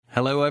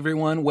Hello,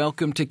 everyone.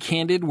 Welcome to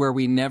Candid, where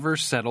we never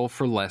settle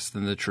for less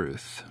than the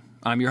truth.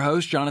 I'm your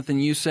host, Jonathan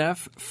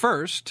Youssef.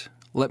 First,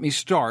 let me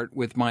start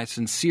with my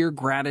sincere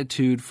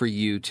gratitude for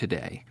you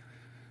today.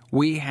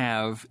 We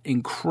have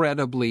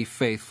incredibly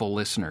faithful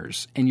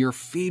listeners, and your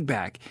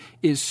feedback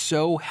is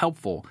so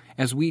helpful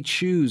as we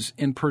choose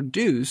and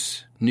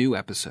produce new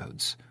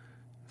episodes.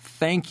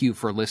 Thank you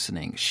for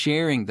listening,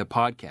 sharing the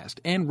podcast,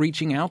 and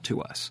reaching out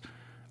to us.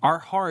 Our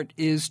heart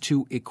is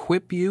to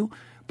equip you,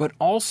 but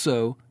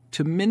also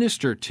to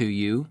minister to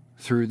you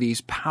through these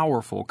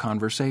powerful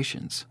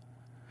conversations.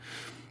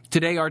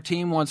 Today, our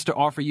team wants to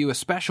offer you a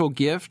special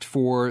gift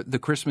for the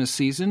Christmas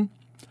season,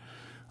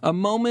 a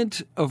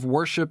moment of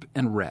worship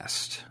and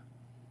rest.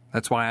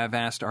 That's why I've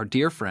asked our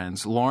dear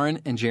friends,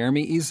 Lauren and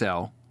Jeremy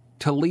Ezel,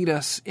 to lead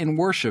us in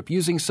worship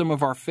using some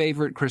of our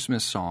favorite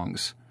Christmas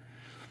songs.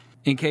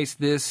 In case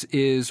this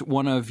is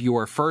one of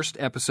your first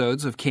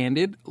episodes of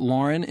Candid,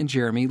 Lauren and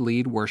Jeremy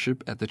lead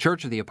worship at the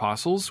Church of the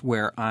Apostles,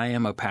 where I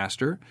am a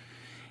pastor,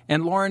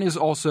 and Lauren is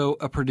also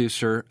a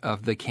producer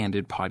of the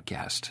Candid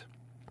podcast.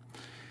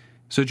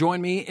 So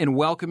join me in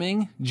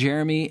welcoming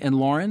Jeremy and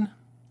Lauren.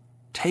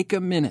 Take a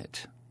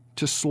minute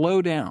to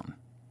slow down,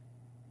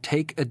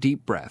 take a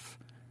deep breath,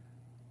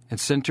 and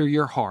center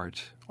your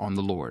heart on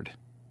the Lord.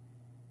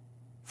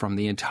 From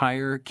the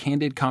entire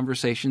Candid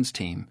Conversations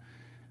team,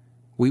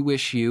 we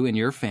wish you and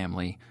your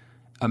family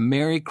a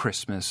Merry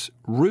Christmas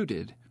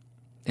rooted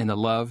in the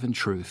love and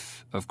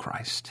truth of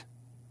Christ.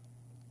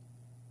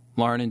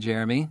 Lauren and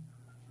Jeremy,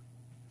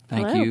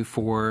 thank you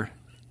for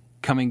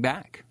coming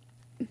back.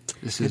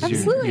 This is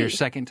your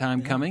second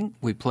time coming.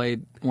 We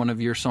played one of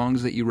your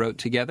songs that you wrote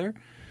together.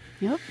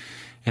 Yep.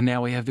 And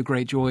now we have the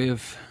great joy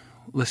of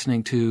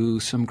listening to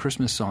some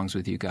Christmas songs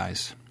with you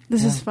guys.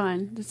 This is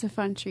fun. It's a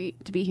fun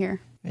treat to be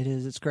here. It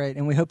is. It's great.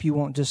 And we hope you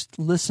won't just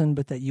listen,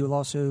 but that you will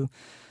also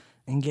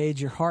engage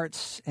your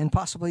hearts and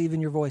possibly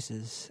even your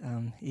voices,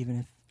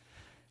 even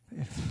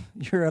if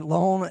you're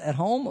alone at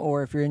home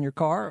or if you're in your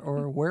car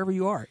or wherever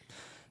you are.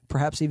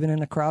 Perhaps even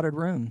in a crowded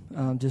room,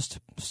 just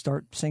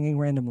start singing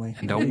randomly.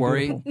 And don't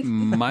worry,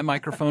 my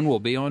microphone will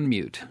be on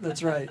mute.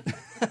 That's right.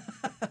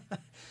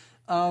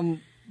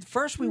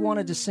 First, we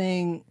wanted to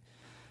sing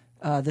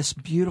this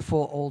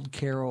beautiful old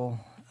carol.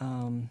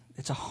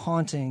 It's a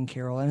haunting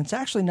carol, and it's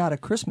actually not a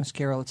Christmas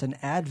carol. It's an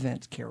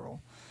Advent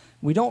carol.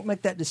 We don't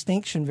make that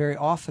distinction very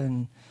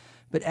often,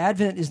 but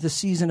Advent is the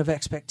season of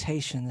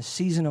expectation, the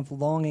season of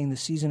longing, the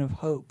season of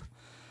hope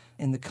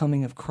in the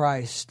coming of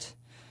Christ.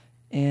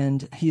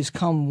 And he has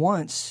come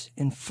once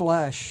in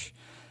flesh,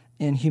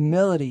 in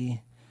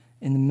humility,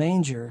 in the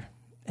manger,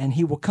 and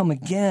he will come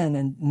again.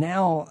 And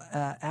now,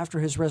 after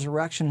his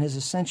resurrection, his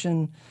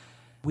ascension,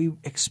 we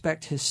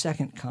expect his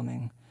second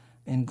coming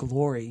in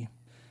glory.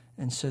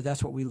 And so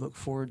that's what we look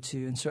forward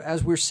to. And so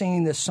as we're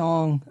singing this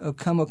song, O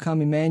Come,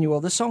 Emmanuel,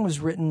 this song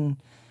was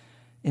written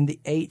in the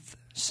 8th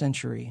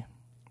century.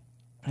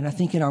 And I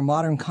think in our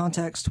modern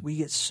context, we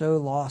get so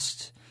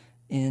lost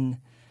in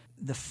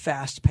the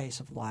fast pace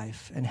of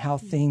life and how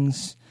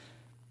things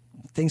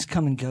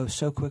come and go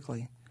so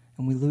quickly,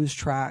 and we lose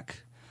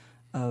track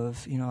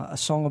of, a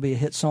song will be a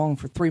hit song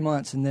for 3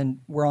 months and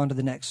then we're on to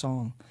the next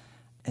song.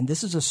 And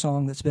this is a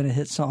song that's been a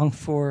hit song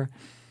for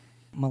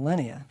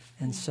millennia.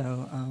 And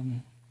so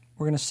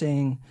we're going to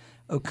sing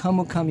O Come,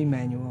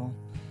 Emmanuel,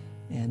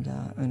 and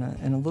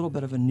in a little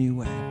bit of a new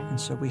way. And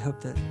so we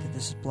hope that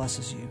this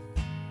blesses you.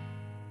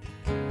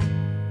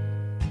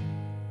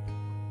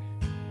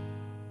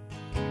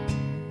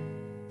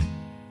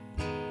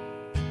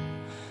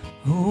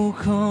 O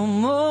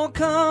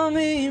come,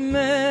 Emmanuel,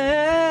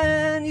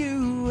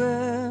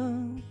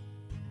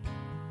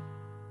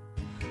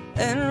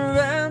 and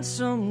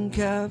ransom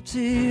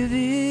captive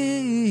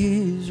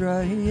Israel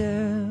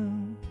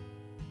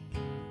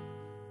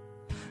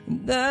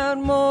that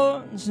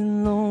mourns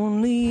in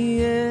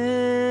lonely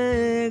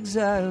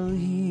exile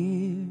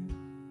here,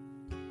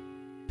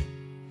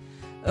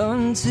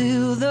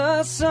 until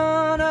the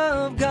Son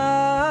of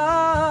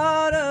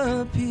God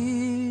appears.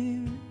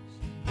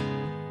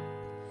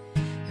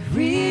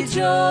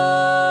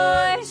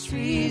 Rejoice,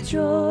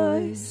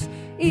 rejoice,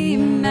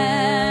 Emmanuel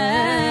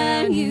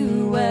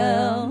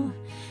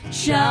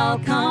shall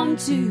come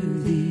to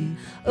thee,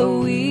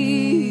 O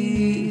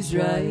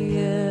Israel.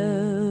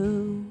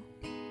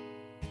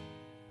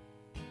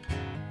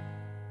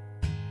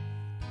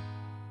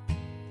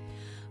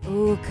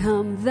 O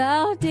come,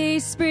 thou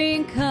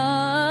dayspring,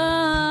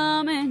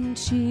 come and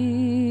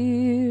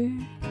cheer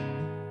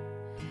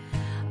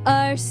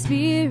our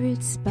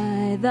spirits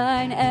by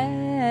thine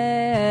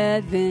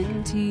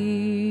advent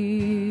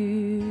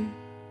here.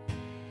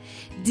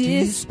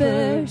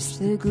 Disperse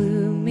the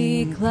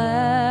gloomy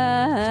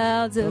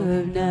clouds of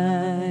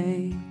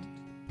night,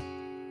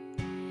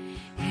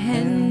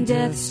 and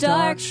death's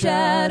dark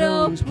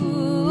shadow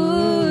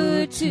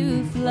put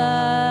to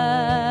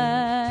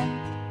flight.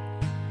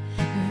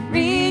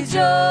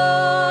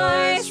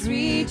 Rejoice,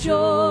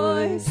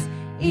 rejoice,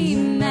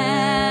 Emmanuel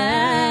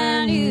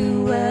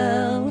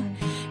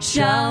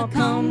shall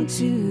come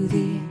to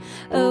thee,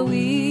 O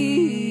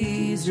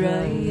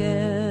Israel.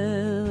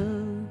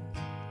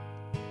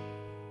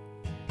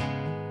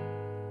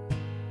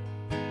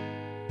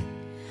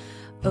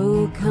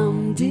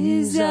 and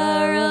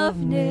desire of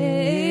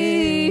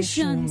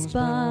nations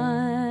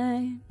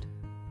bind.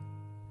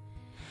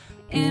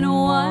 In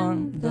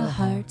one the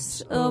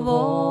hearts of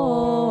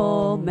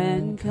all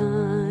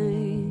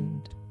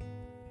mankind.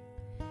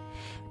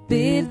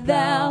 Bid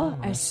thou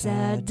our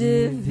sad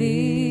division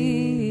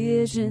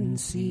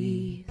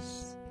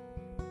cease,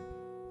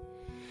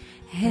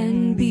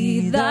 and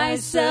be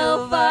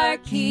thyself our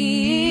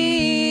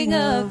King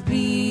of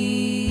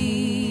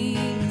peace.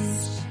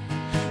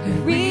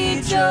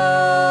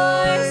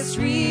 Rejoice,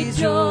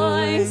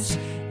 rejoice,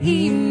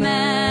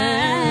 Emmanuel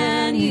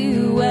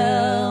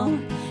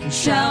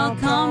shall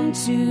come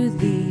to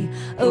thee,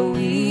 O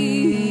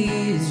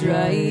Israel.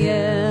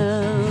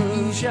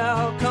 He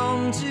shall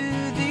come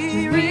to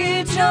thee.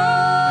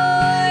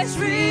 Rejoice,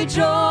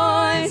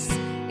 rejoice,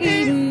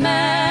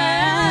 Emmanuel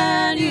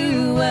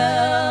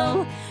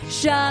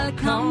shall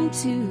come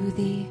to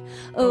thee,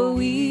 O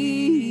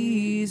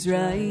Israel.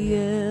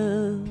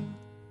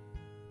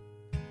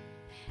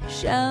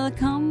 Shall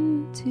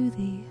come to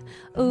thee,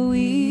 O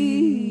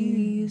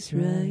Israel.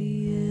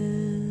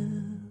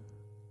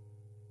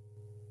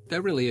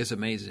 That really is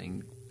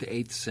amazing. The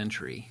 8th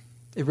century.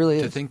 It really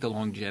is. To think the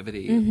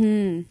longevity.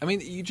 Mm-hmm. I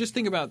mean, you just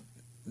think about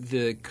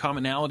the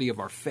commonality of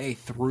our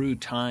faith through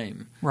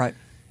time. Right.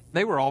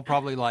 They were all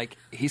probably like,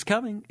 he's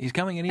coming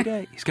any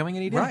day. He's coming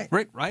any day.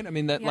 Right. Right. I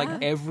mean, that like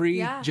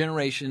every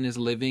generation is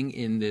living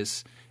in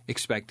this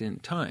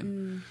expectant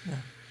time.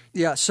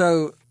 Yeah,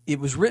 so it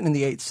was written in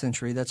the 8th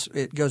century.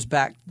 It goes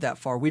back that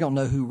far. We don't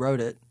know who wrote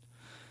it,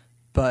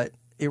 but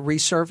it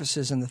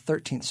resurfaces in the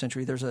 13th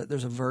century. There's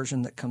a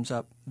version that comes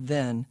up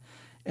then.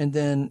 And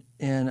then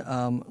in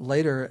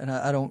later, and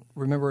I don't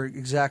remember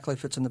exactly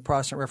if it's in the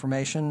Protestant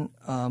Reformation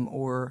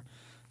or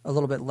a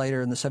little bit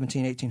later in the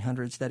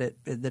 1800s that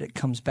it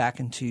comes back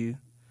into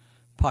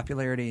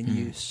popularity and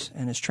use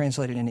and is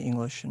translated into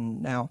English.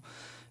 And now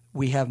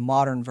we have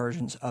modern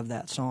versions of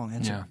that song.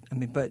 And so, I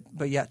mean,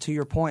 but yeah, to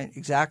your point,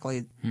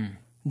 exactly.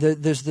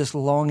 There's this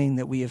longing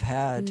that we have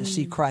had to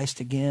see Christ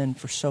again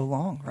for so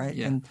long, right?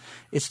 Yeah. And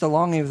it's the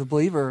longing of the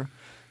believer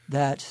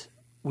that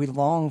we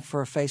long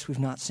for a face we've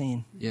not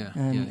seen.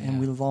 And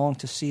we long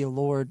to see a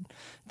Lord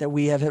that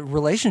we have a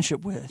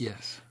relationship with.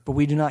 Yes. But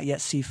we do not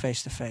yet see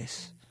face to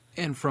face.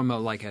 And from a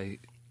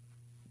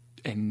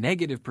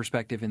negative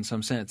perspective in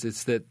some sense,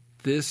 it's that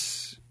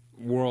this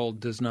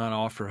world does not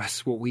offer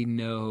us what we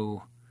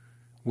know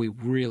we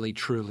really,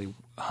 truly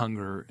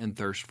hunger and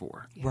thirst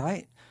for.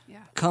 Right.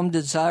 Yeah. Come,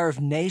 desire of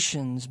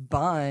nations,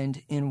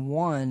 bind in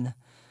one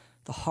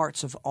the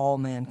hearts of all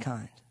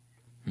mankind.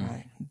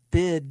 Right.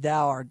 Bid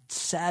thou our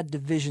sad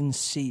divisions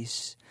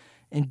cease,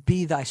 and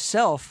be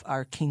thyself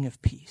our King of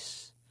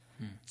peace.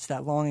 It's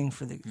that longing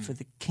for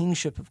the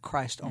kingship of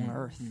Christ on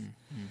earth,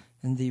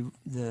 and the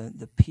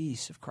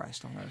peace of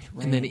Christ on earth.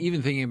 And then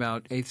even thinking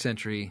about 8th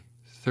century,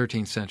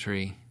 13th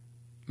century,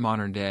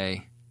 modern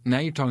day, now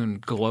you're talking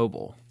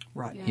global.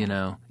 Right. You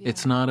know,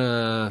 it's not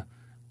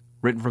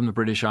written from the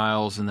British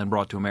Isles and then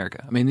brought to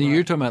America. I mean,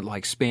 you're talking about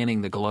like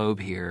spanning the globe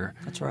here.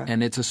 That's right.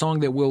 And it's a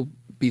song that will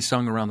be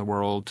sung around the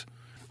world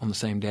on the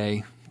same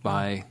day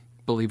by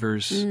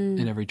believers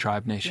in every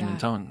tribe, nation, and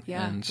tongue.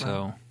 Yeah. And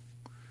so...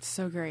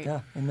 So great.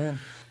 Yeah, amen.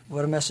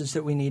 What a message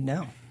that we need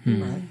now,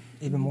 right?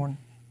 Even more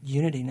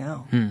unity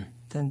now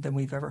than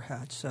we've ever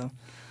had. So,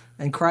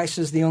 and Christ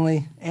is the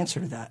only answer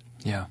to that.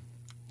 Yeah.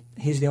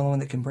 He's the only one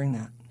that can bring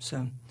that.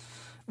 So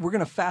we're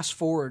going to fast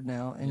forward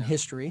now in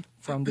history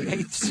from the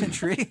 8th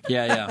century.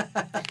 Yeah.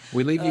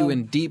 We leave you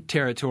in deep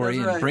territory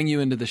and bring you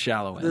into the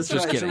shallow end. That's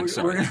Just right. kidding.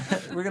 So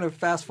we're going to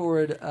fast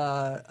forward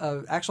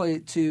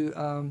actually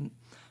to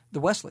the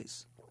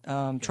Wesleys.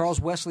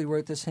 Charles Wesley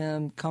wrote this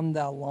hymn, "Come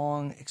Thou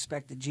Long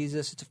Expected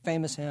Jesus." It's a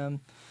famous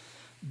hymn,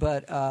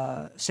 but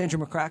Sandra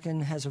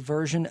McCracken has a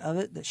version of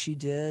it that she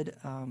did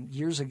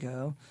years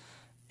ago,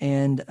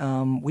 and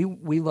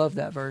we love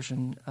that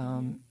version,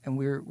 and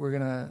we're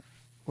gonna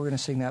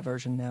sing that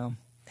version now.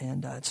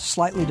 And it's a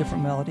slightly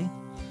different melody,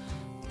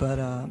 but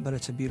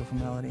it's a beautiful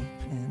melody,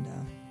 and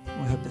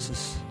we hope this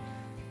is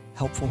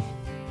helpful.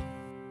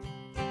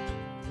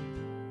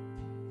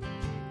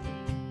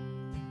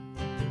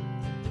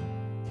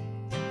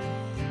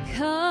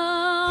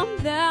 Come,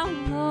 thou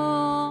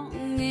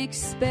long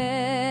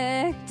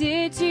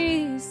expected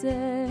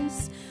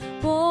Jesus,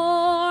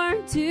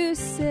 born to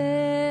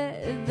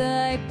set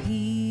thy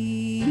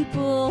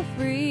people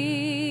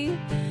free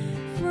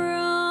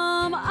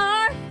from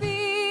our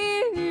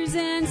fears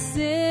and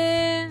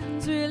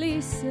sins.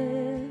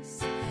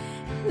 Releases,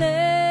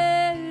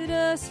 let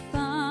us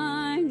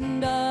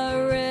find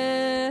our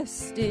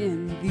rest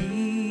in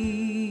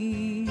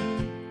thee.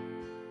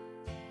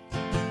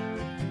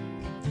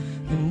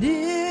 And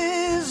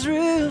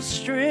Israel's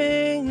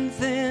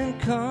strength and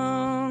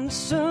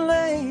consolation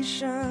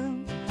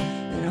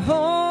and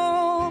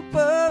hope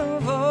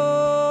of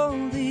all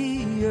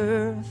the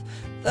earth,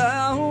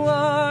 thou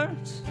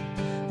art,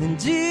 and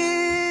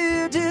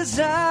dear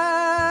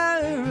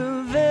desire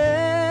of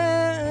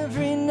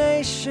every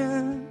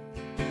nation,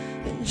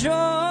 and joy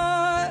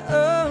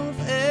of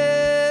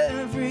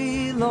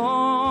every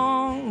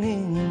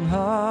longing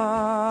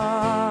heart.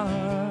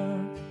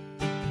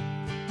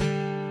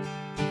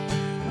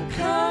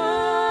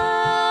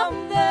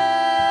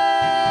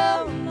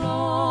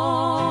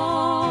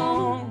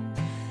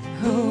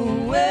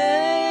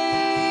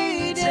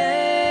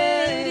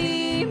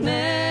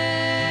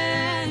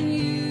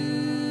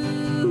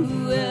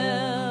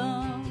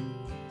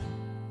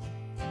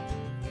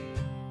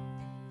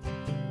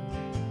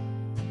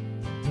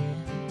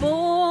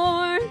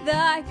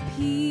 thy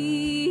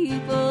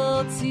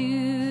people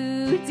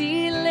to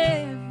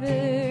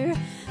deliver.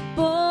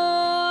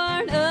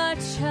 Born a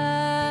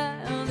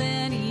child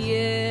and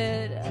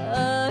yet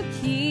a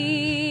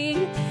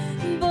king,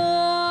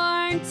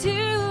 born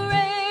to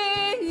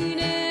reign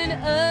in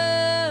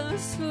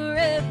us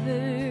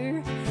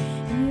forever.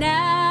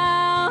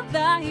 Now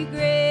thy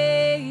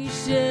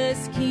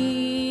gracious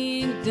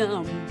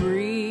kingdom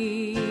bring.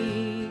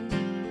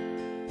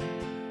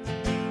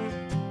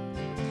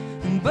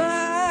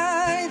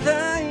 By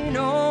thine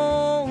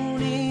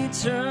own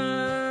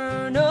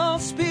eternal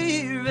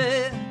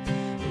Spirit,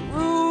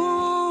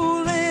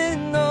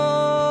 ruling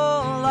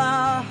all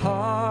our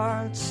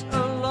hearts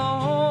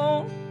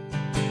alone,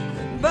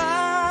 and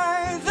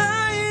by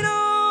thine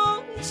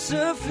own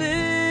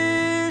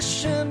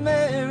sufficient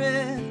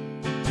merit,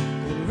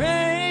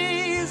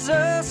 raise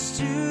us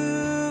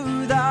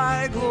to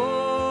thy glorious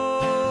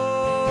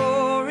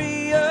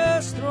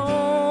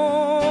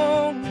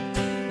throne.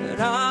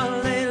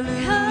 Hallelujah,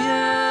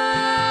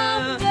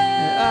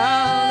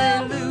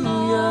 hallelujah,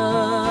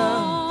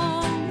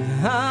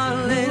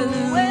 hallelujah,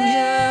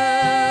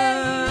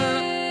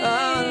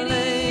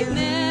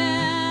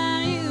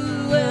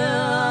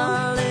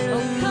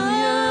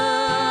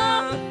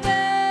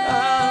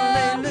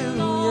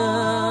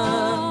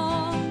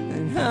 hallelujah,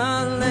 and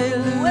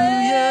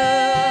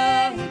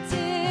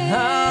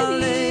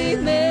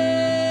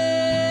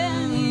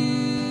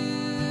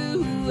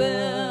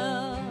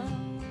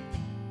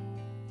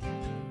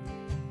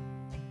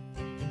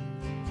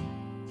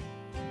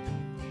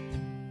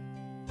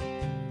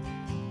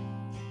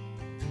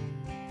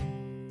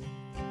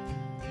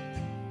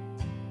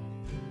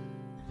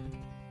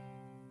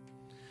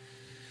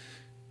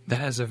That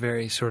has a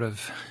very sort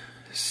of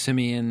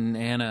Simeon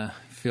Anna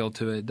feel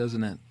to it,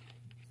 doesn't it?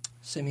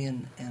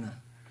 Simeon Anna.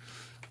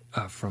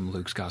 From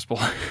Luke's Gospel.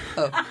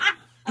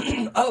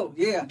 Oh,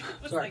 yeah.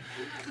 Sorry.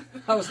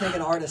 I was thinking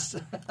artist.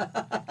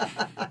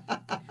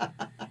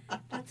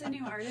 That's a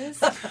new artist.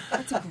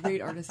 That's a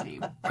great artist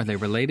name. Are they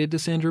related to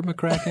Sandra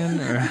McCracken?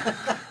 Or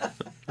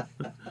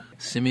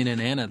Simeon and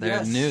Anna, they're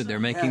Yes. new. They're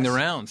making the Yes.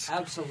 rounds.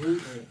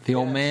 Absolutely. The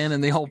old Yes. man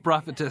and the old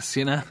prophetess,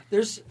 you know?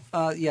 There's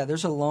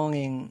a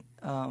longing,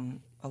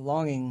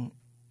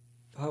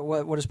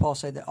 what does Paul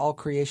say? That all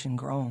creation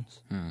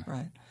groans,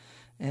 right?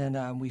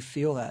 And we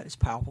feel that. It's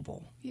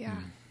palpable. Yeah.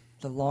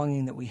 The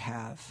longing that we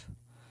have.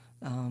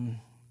 And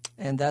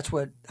that's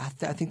what, I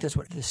think that's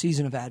what the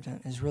season of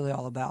Advent is really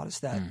all about, is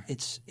that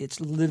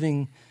it's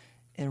living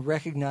and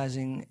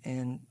recognizing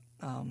and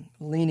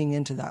leaning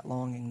into that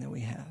longing that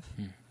we have.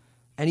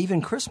 And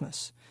even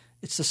Christmas,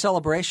 it's the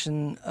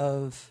celebration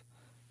of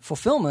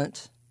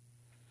fulfillment,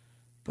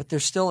 but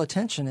there's still a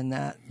tension in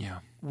that Yeah.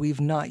 we've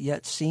not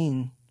yet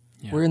seen.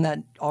 Yeah. We're in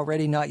that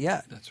already not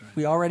yet. That's right.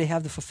 We already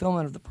have the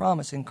fulfillment of the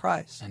promise in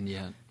Christ, And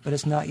yet, but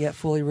it's not yet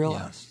fully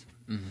realized.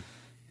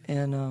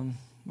 And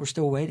we're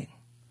still waiting.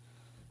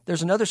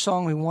 There's another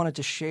song we wanted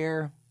to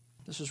share.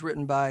 This was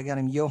written by a guy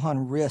named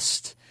Johann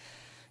Rist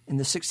in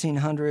the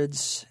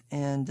 1600s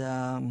and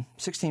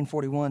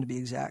 1641 to be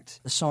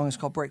exact. The song is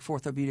called Break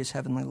Forth, O Beauteous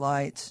Heavenly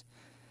Light.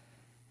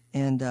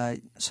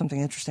 And something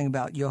interesting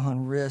about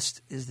Johann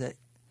Rist is that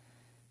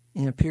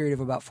in a period of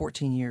about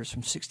 14 years, from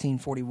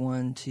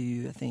 1641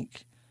 to, I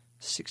think,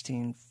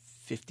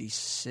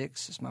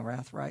 1656, is my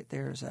math right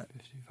there? Is that,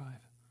 55.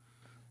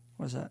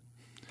 what is that?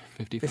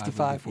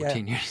 55 would be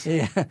 14 years.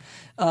 Yeah.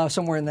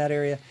 Somewhere in that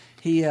area.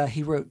 He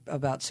wrote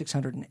about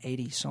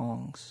 680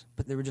 songs,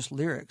 but they were just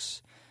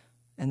lyrics,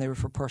 and they were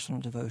for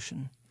personal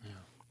devotion.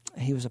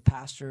 Yeah. He was a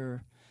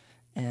pastor,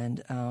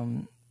 and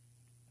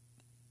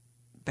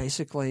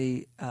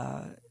basically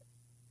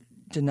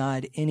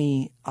denied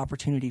any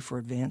opportunity for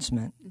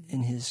advancement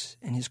in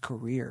his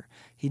career.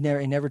 He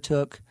never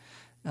took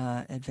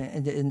and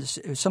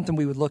it was something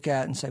we would look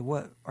at and say,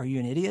 "What, are you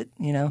an idiot?"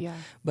 You know. Yeah.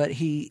 But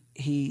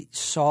he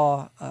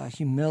saw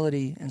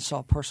humility and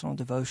saw personal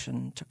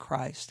devotion to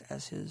Christ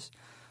as his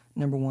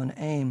number one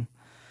aim,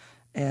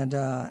 and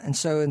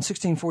so in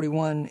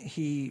 1641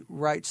 he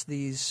writes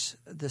this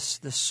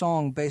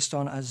song based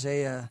on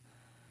Isaiah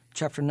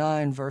chapter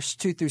 9 verse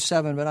 2 through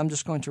 7. But I'm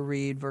just going to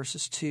read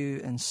verses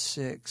 2 and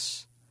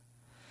 6.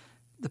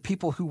 The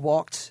people who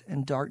walked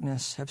in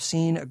darkness have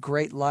seen a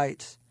great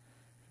light.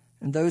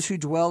 And those who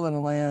dwell in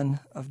a land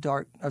of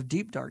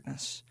deep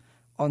darkness,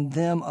 on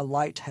them a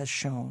light has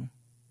shone.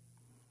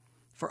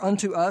 For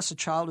unto us a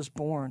child is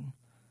born,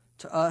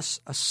 to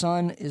us a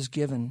son is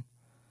given,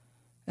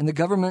 and the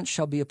government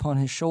shall be upon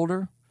his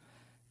shoulder,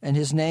 and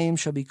his name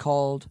shall be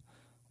called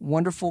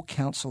Wonderful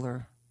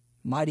Counselor,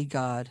 Mighty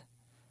God,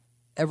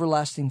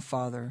 Everlasting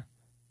Father,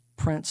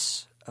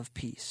 Prince of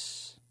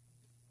Peace.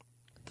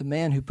 The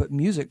man who put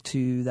music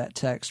to that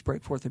text,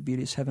 Break Forth, O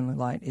Beauteous Heavenly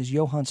Light, is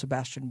Johann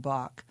Sebastian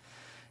Bach.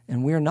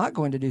 And we're not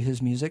going to do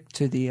his music,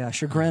 to the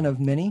chagrin of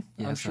many,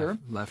 Yes, I'm sure.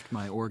 I've left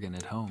my organ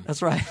at home.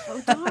 That's right.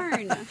 Oh,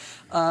 darn.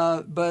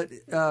 But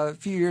a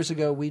few years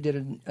ago, we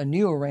did a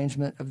new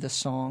arrangement of this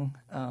song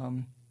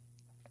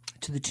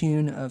to the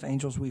tune of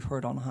 "Angels We've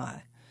Heard on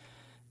High,"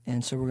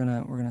 and so we're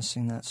gonna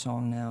sing that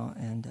song now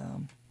and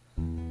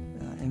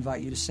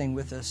invite you to sing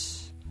with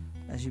us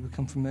as you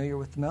become familiar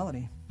with the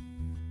melody.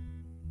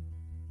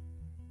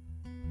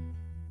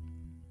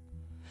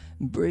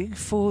 Break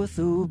forth,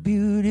 O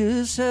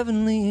beauteous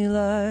heavenly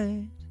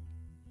light,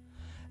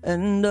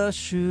 and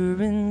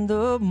usher in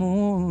the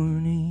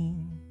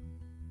morning.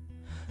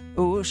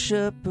 O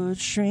shepherd,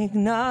 shrink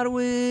not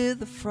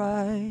with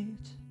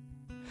affright,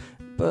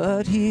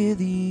 but hear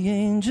the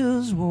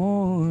angel's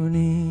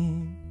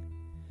warning.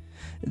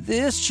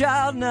 This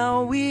child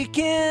now weak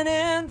in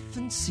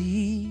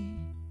infancy,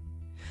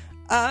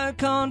 our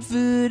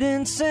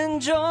confidence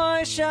and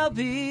joy shall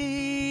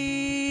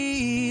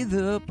be.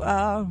 The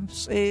power of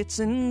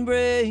Satan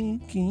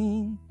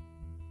breaking,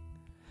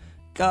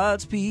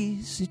 God's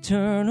peace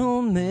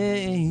eternal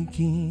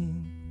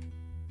making.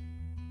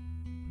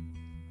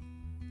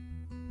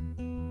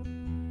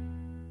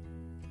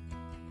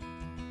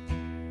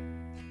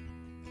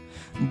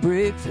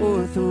 Break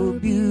forth, O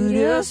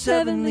beauteous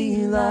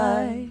heavenly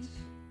light,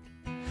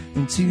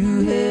 and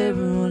to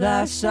herald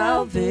our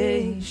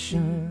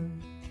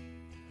salvation.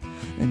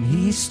 And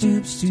he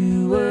stoops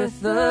to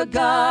earth, the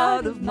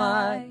God of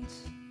might,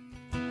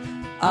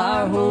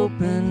 our hope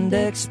and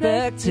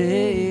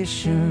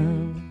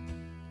expectation.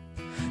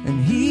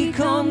 And he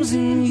comes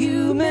in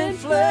human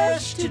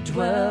flesh to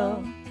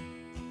dwell,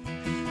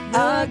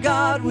 our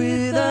God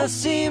with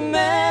us,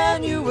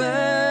 Emmanuel.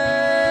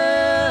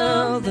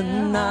 The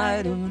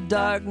night of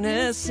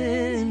darkness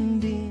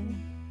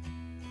ending,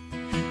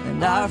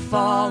 and our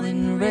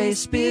fallen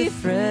race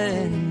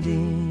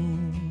befriending.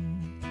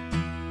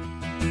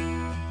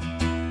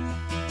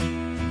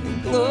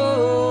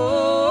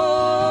 Gloria,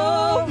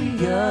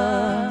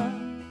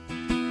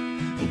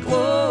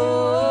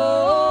 Gloria,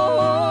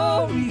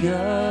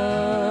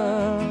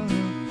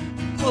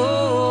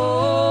 Gloria,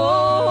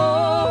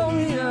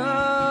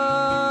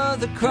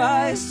 the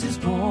Christ is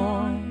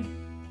born.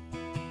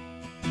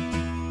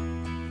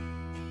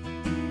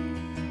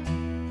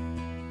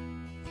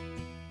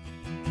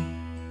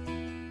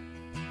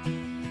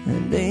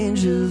 And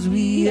angels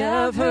we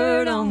have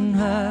heard on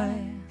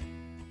high,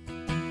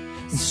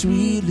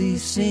 sweetly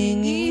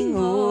singing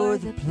o'er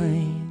the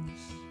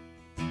plains,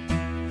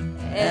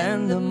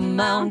 and the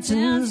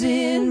mountains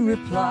in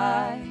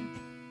reply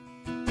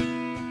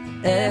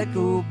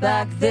echo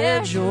back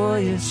their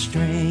joyous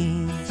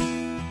strains.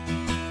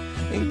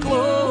 And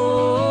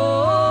Gloria,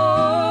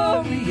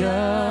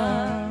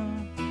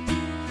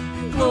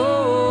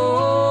 Gloria,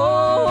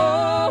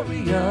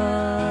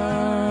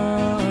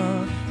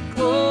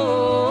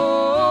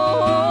 Gloria,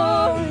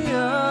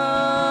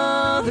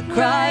 the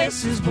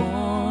Christ is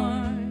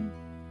born.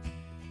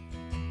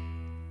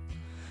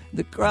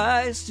 The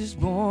Christ is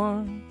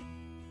born.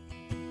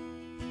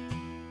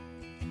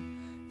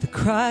 The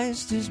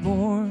Christ is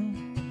born.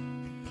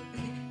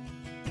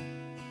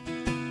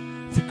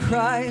 The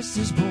Christ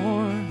is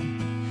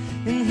born.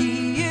 And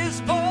he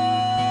is born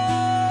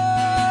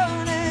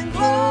in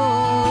Gloria.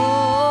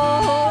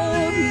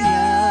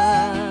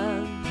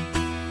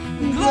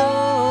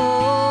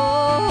 Gloria.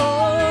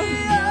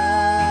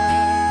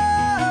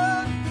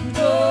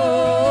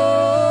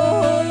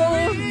 Gloria.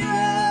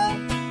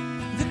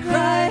 The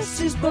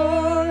Christ is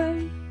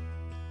born.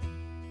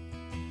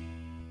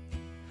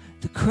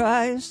 The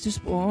Christ is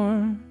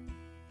born.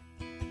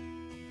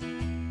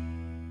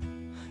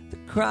 The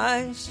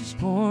Christ is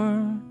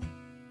born.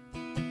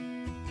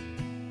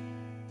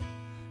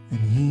 And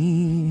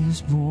he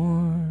is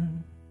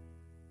born.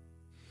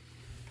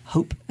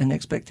 Hope and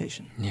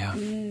expectation. Yeah.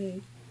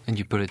 And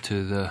you put it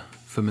to the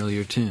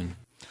familiar tune.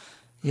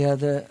 Yeah,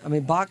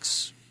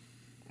 Bach's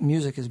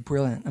music is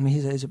brilliant. I mean,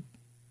 he's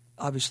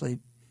obviously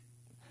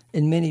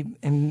in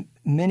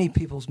many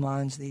people's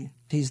minds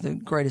he's the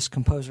greatest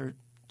composer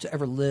to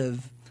ever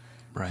live.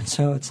 Right.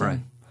 So it's right.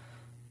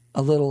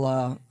 A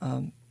little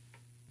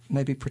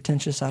maybe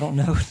pretentious. I don't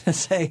know to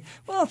say.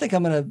 Well, I think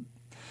I'm going to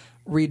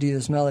redo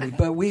this melody,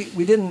 but we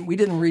didn't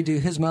redo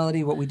his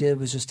melody. What we did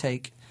was just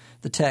take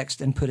the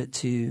text and put it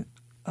to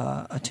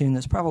a tune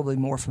that's probably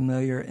more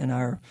familiar in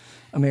our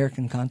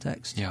American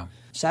context. Yeah.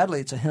 Sadly,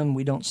 it's a hymn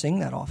we don't sing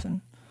that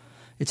often.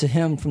 It's a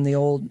hymn from the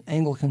old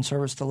Anglican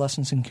service, the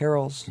Lessons and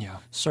Carols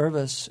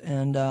service,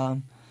 and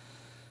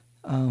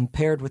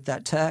paired with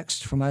that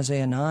text from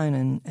Isaiah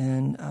 9,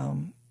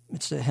 and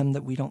it's a hymn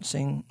that we don't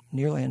sing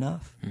nearly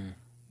enough,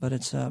 but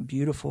it's a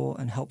beautiful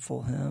and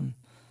helpful hymn.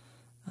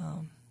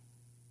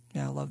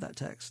 Yeah, I love that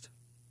text.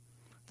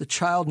 The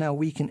child now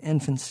weak in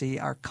infancy,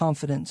 our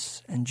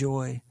confidence and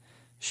joy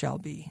shall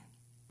be.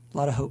 A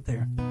lot of hope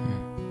there.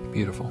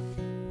 Beautiful.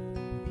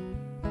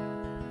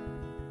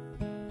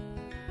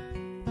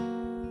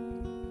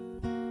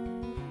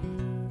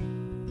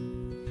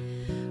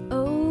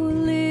 Oh,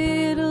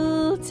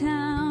 little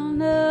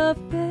town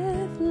of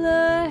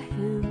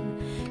Bethlehem,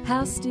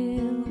 how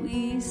still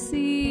we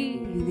see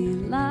thee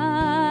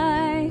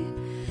lie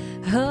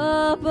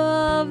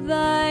above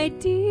thy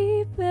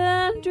deep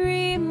and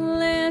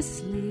dreamless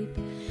sleep.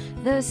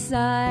 The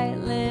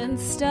silent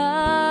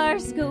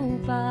stars go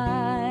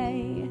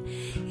by,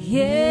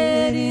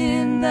 yet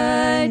in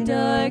thy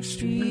dark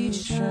street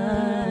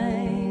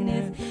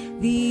shineth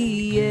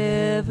the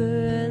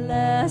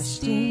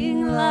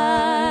everlasting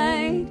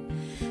light.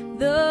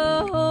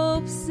 The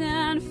hopes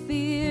and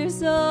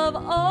fears of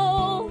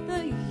all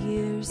the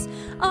years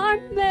are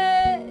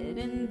met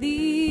in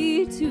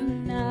thee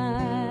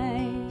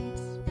tonight.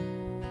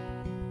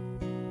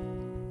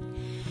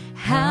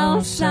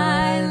 How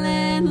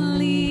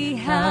silently,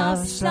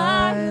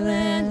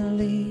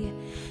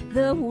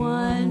 the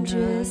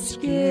wondrous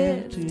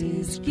gift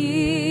is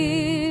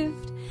given,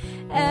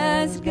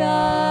 as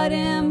God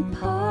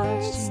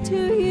imparts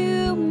to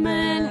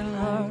human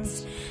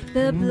hearts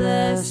the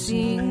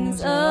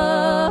blessings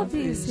of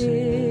His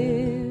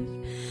gift.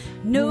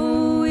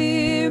 No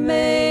ear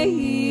may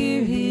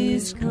hear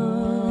His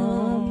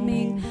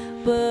coming,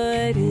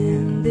 but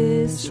in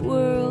this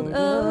world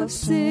of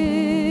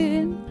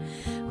sin,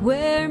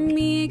 where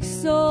meek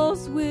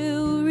souls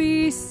will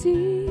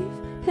receive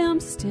Him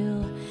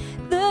still,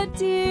 the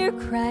dear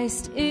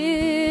Christ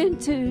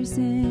enters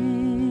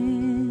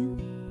in.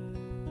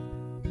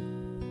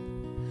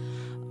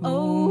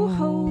 O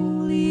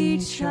holy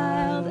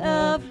child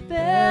of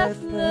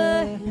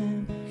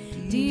Bethlehem,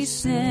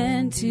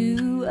 descend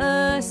to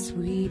us,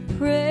 we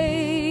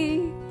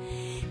pray.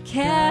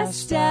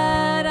 Cast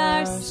out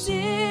our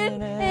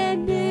sin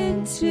and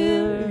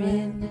enter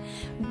in.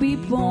 Be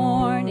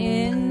born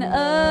in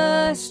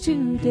us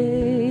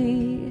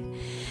today.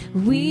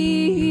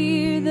 We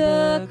hear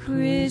the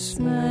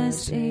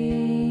Christmas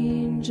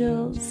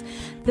angels,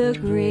 the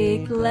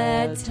great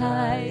glad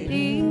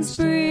tidings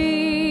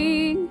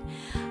bring.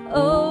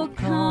 Oh,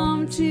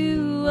 come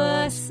to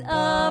us,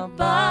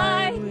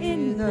 abide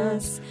in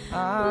us,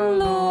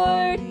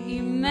 Lord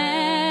Emmanuel.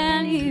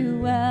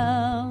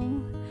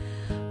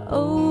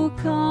 Oh,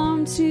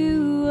 come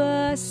to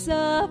us,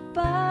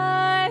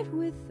 abide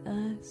with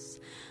us,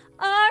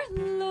 our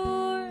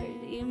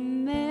Lord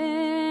Emmanuel.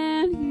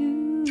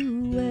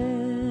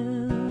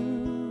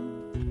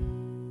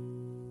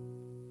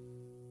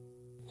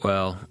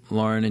 Well,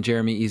 Lauren and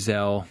Jeremy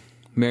Ezel,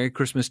 Merry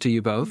Christmas to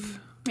you both.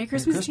 Merry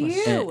Christmas to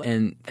you.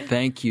 And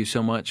thank you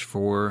so much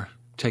for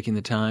taking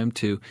the time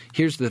to.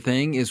 Here's the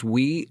thing: is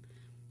we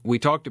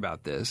talked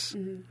about this,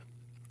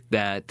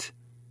 that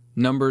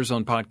numbers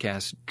on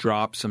podcasts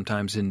drop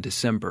sometimes in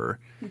December,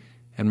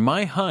 and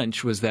my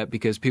hunch was that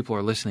because people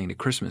are listening to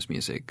Christmas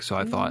music, so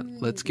I thought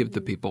let's give the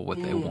people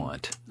what they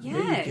want. Yes.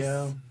 There you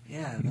go.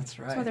 Yeah, that's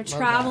right. While they're Love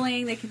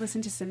traveling, they can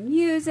listen to some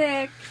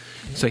music.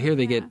 So here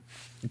they get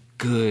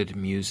good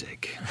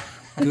music,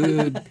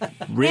 good,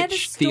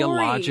 rich story.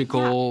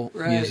 theological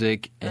Right.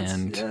 music, That's-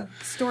 and yeah.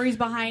 Stories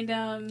behind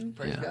them,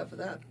 Praise Yeah. God for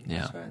that. Yeah.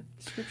 That's right.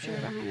 scripture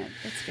behind it.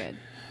 That's good.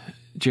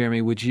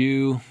 Jeremy, would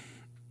you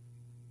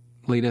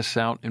lead us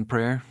out in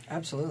prayer?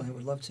 Absolutely,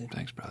 would love to.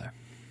 Thanks, brother.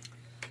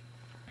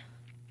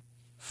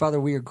 Father,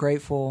 we are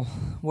grateful.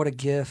 What a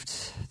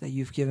gift that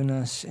you've given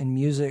us in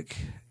music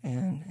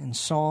and in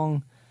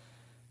song.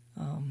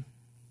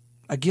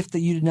 A gift that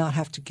you did not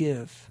have to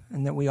give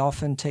and that we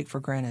often take for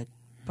granted,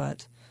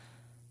 but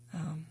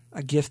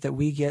a gift that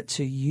we get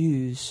to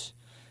use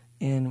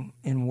in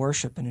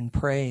worship and in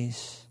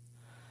praise.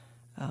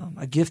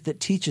 A gift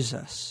that teaches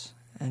us.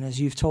 And as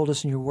you've told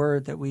us in your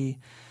word, that we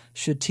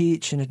should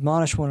teach and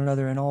admonish one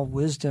another in all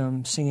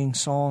wisdom, singing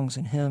songs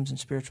and hymns and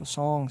spiritual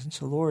songs. And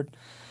so, Lord,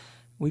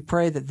 we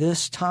pray that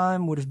this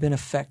time would have been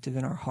effective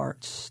in our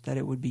hearts, that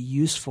it would be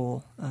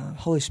useful.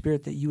 Holy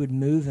Spirit, that you would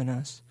move in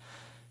us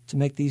to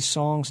make these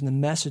songs and the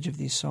message of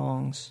these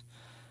songs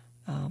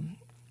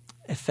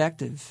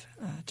effective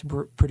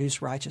to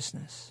produce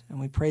righteousness. And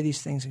we pray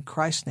these things in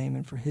Christ's name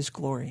and for His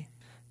glory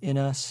in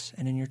us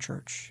and in your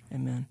church.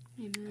 Amen.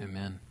 Amen.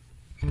 Amen.